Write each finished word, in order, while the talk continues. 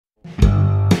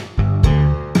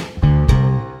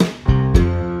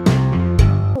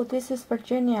this is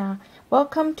Virginia.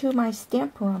 Welcome to my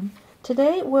stamp room.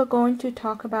 Today we're going to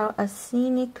talk about a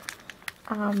scenic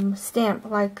stamp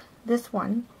like this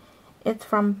one. It's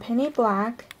from Penny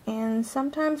Black, and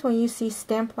sometimes when you see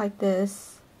stamp like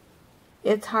this,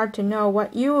 it's hard to know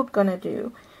what you're gonna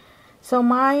do. So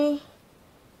my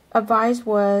advice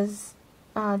was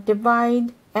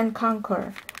divide and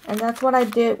conquer, and that's what I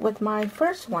did with my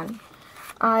first one.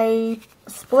 I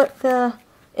split the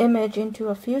image into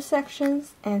a few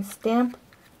sections and stamp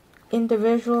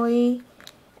individually,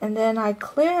 and then I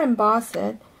clear emboss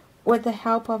it with the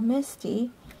help of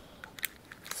MISTI.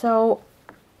 So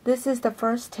this is the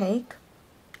first take.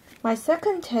 My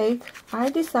second take, I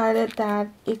decided that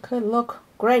it could look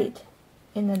great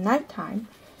in the nighttime,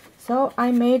 so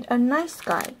I made a night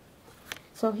sky.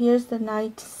 So here's the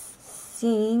night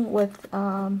scene with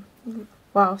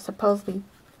well, supposedly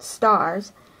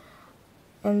stars,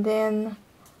 and then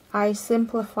I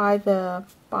simplify the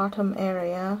bottom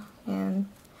area, and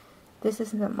this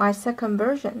is my second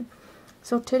version.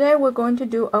 So today we're going to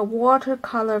do a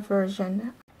watercolor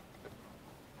version.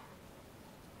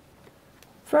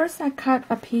 First, I cut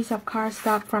a piece of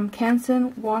cardstock from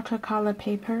Canson watercolor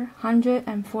paper,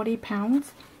 140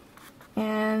 pounds,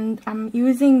 and I'm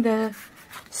using the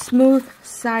smooth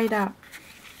side up.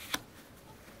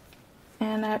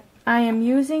 And I am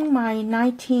using my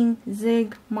 19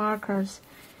 zig markers.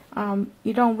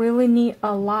 You don't really need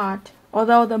a lot,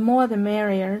 although the more the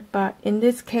merrier, but in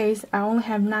this case I only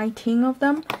have 19 of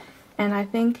them, and I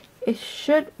think it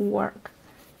should work.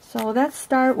 So let's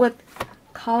start with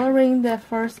coloring the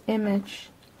first image.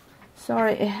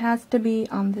 Sorry, it has to be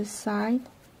on this side.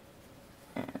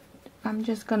 And I'm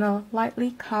just gonna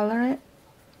lightly color it.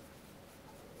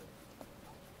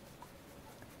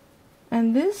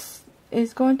 And this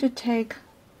is going to take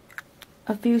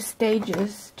a few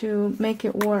stages to make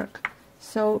it work.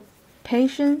 So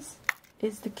patience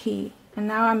is the key. And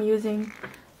now I'm using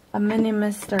a mini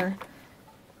mister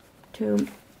to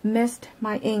mist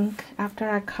my ink after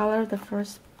I color the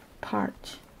first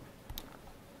part.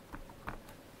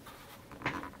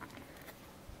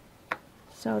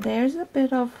 So there's a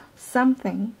bit of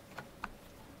something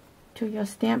to your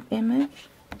stamp image.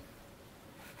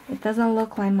 It doesn't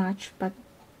look like much, but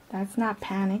that's not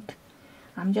panic.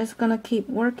 I'm just gonna keep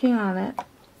working on it.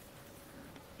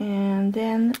 And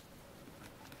then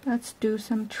let's do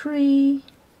some tree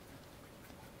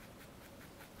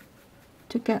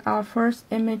to get our first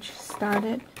image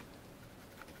started.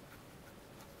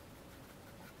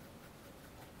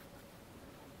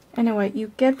 Anyway,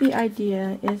 you get the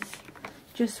idea. Is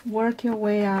just work your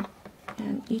way up,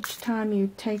 and each time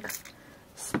you take a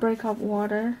sprig of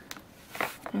water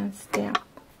and stamp.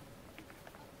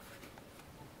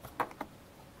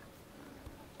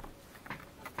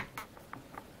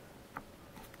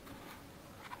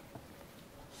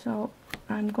 So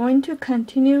I'm going to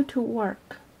continue to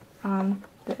work on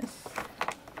this,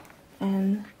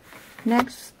 and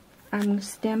next I'm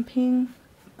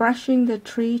brushing the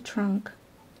tree trunk.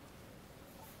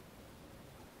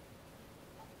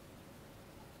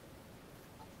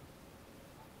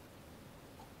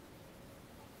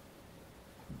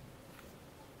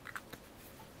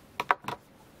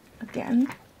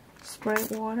 Again, spray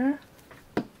water.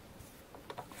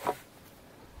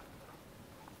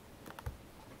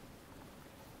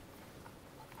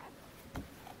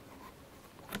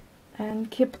 And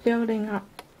keep building up.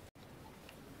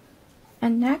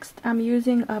 And next I'm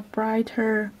using a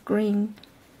brighter green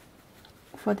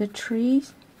for the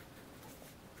trees.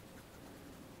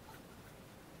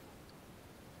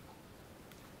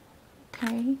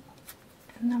 Okay,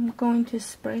 and I'm going to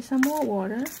spray some more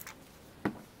water.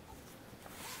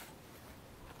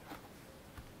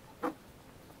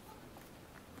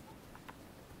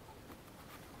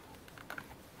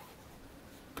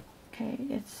 Okay,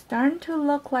 it's starting to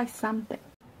look like something.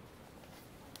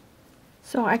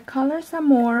 So I color some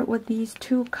more with these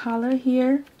two colors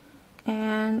here,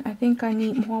 and I think I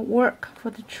need more work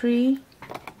for the tree,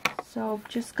 so I'm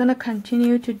just gonna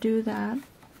continue to do that.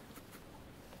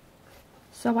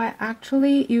 So I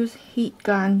actually use heat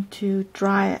gun to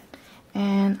dry it,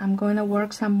 and I'm going to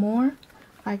work some more.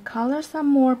 I color some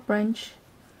more branch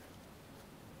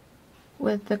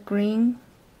with the green,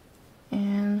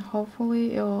 and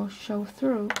hopefully it'll show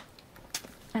through.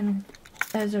 And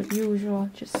as usual,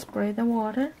 just spray the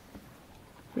water,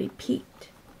 repeat.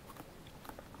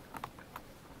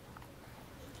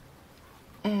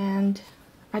 And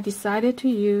I decided to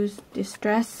use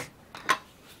Distress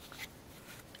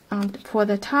for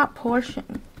the top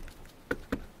portion.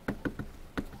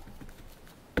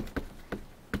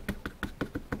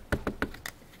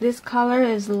 This color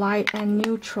is light and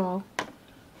neutral.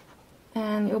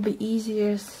 and it'll be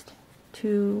easiest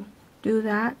to do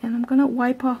that. And I'm gonna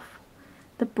wipe off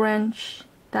the branch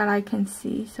that I can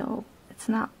see so it's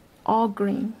not all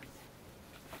green.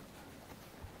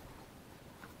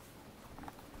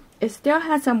 It still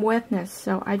has some wetness,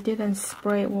 so I didn't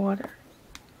spray water.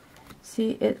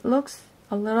 See, it looks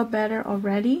a little better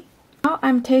already. Now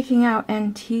I'm taking out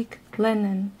antique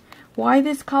linen. Why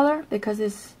this color? Because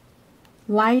it's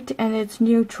light and it's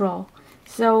neutral,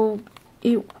 so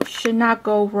it should not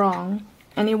go wrong,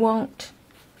 and it won't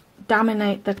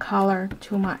dominate the color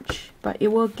too much, but it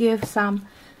will give some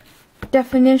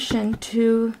definition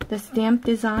to the stamp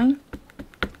design.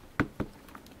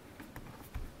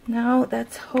 Now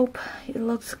let's hope it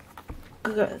looks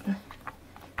good.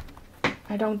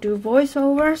 I don't do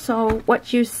voiceover, so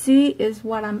what you see is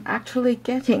what I'm actually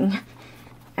getting,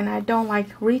 and I don't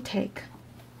like retake.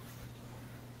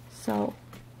 So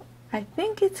I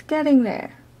think it's getting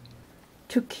there.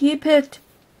 To keep it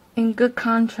in good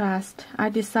contrast, I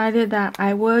decided that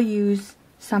I will use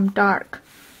some dark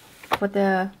for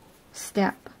the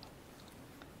stamp,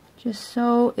 just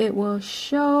so it will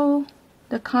show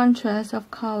the contrast of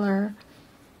color.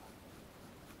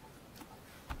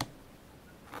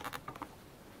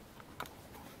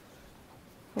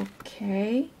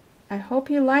 Okay, I hope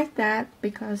you like that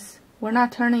because we're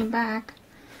not turning back.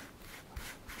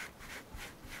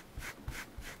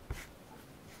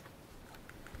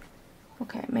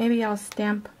 Okay, maybe I'll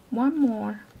stamp one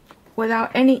more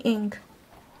without any ink.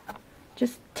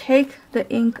 Just take the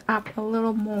ink up a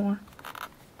little more.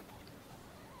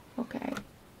 Okay,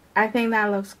 I think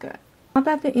that looks good. Now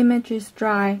that the image is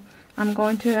dry, I'm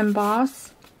going to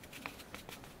emboss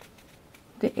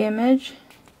the image,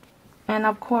 and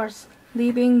of course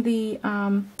leaving the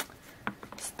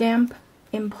stamp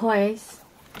in place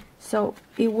so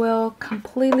it will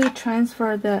completely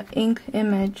transfer the ink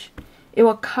image. It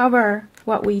will cover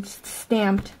what we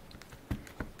stamped.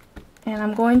 And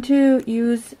I'm going to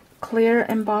use clear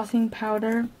embossing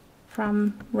powder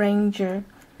from Ranger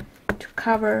to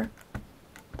cover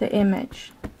the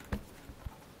image.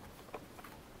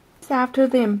 After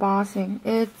the embossing,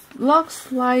 it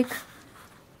looks like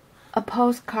a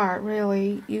postcard,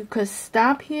 really. You could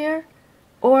stop here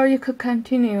or you could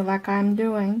continue like I'm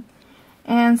doing.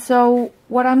 And so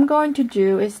what I'm going to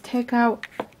do is take out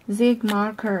zig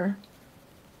marker,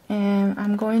 and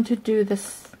I'm going to do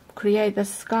this, create the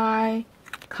sky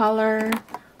color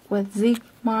with zig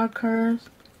markers.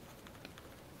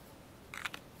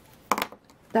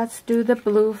 Let's do the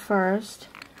blue first.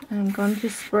 I'm going to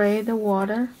spray the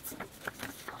water,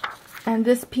 and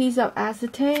this piece of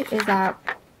acetate is our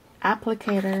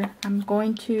applicator. I'm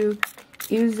going to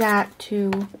use that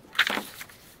to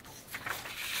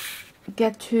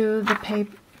get to the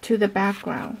paper, to the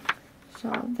background.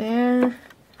 So there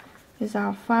is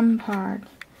our fun part.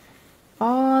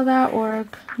 All that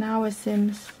work, now it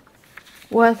seems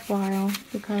worthwhile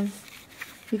because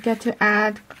you get to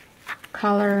add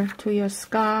color to your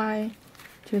sky,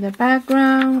 to the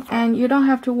background, and you don't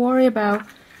have to worry about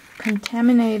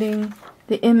contaminating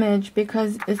the image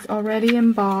because it's already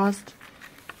embossed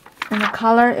and the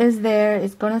color is there.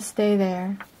 It's gonna stay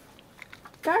there.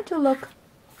 Start to look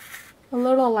a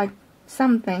little like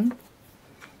something.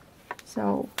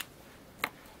 So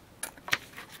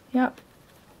yep,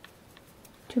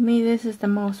 to me this is the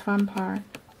most fun part.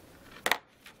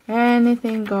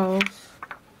 Anything goes.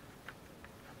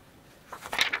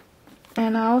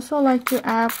 And I also like to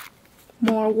add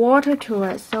more water to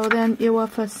it, so then it will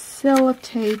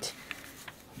facilitate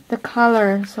the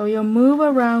color. So you'll move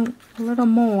around a little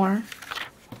more,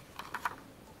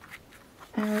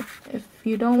 and if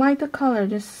you don't like the color,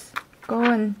 just go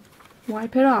and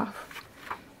wipe it off.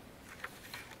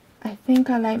 I think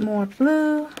I like more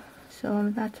blue,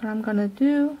 so that's what I'm gonna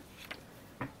do.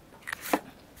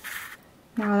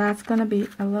 Now that's gonna be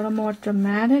a little more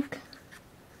dramatic.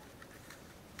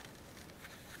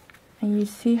 And you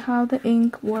see how the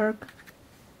ink works,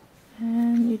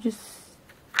 and you just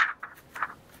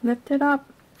lift it up.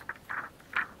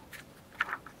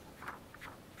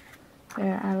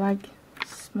 There, I like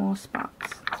small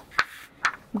spots.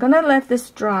 I'm gonna let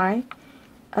this dry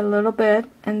a little bit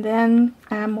and then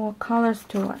add more colors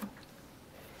to it.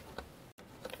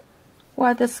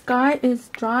 While the sky is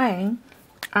drying,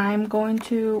 I'm going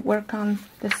to work on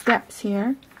the steps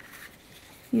here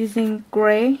using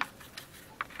gray,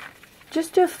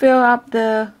 just to fill up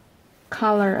the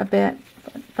color a bit,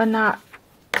 but not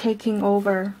taking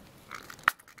over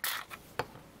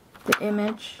the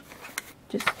image.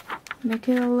 Just make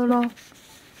it a little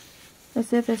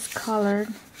as if it's colored.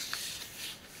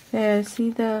 There, see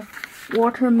the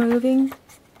water moving?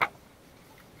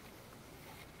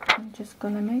 I'm just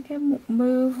gonna make it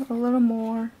move a little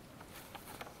more.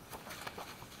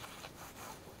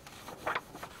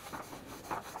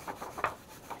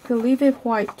 You could leave it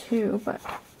white too, but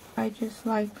I just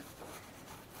like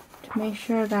to make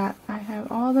sure that I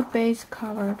have all the base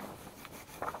covered.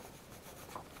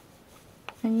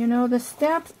 And you know, the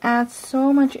steps add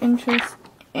so much interest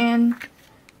and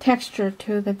texture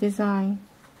to the design.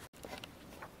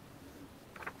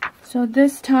 So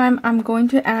this time I'm going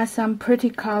to add some pretty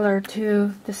color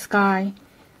to the sky.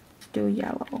 Let's do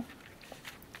yellow.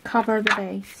 Cover the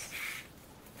base.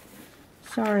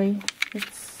 Sorry,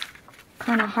 it's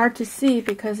kind of hard to see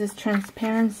because it's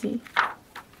transparency.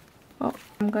 Oh,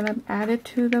 I'm gonna add it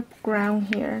to the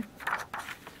ground here.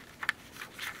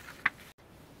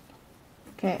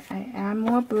 Okay, I add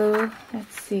more blue.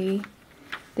 Let's see.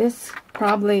 This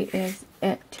probably is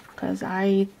it because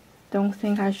I don't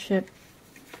think I should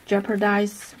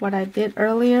jeopardize what I did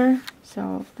earlier.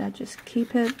 So that just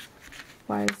keep it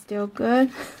while it's still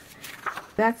good.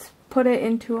 Let's put it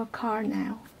into a car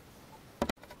now.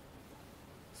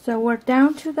 So we're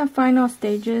down to the final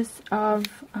stages of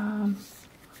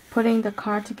putting the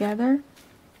car together.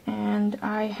 And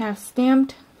I have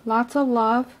stamped lots of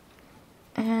love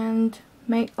and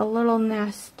make a little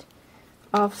nest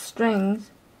of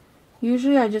strings.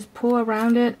 Usually I just pull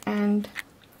around it and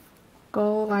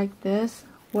go like this,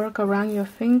 work around your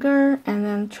finger, and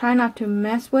then try not to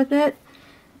mess with it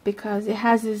because it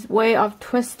has this way of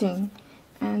twisting,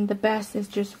 and the best is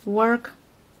just work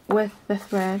with the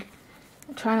thread.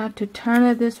 Try not to turn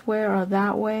it this way or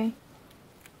that way.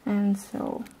 And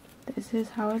so this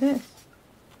is how it is.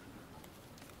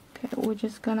 Okay, we're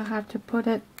just gonna have to put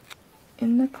it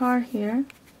in the car here.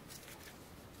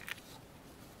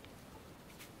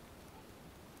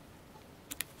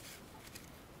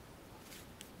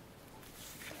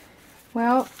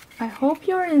 Well, I hope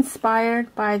you're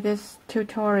inspired by this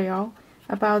tutorial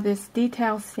about this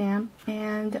detail stamp,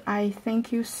 and I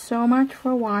thank you so much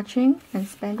for watching and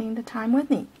spending the time with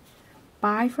me.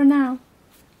 Bye for now.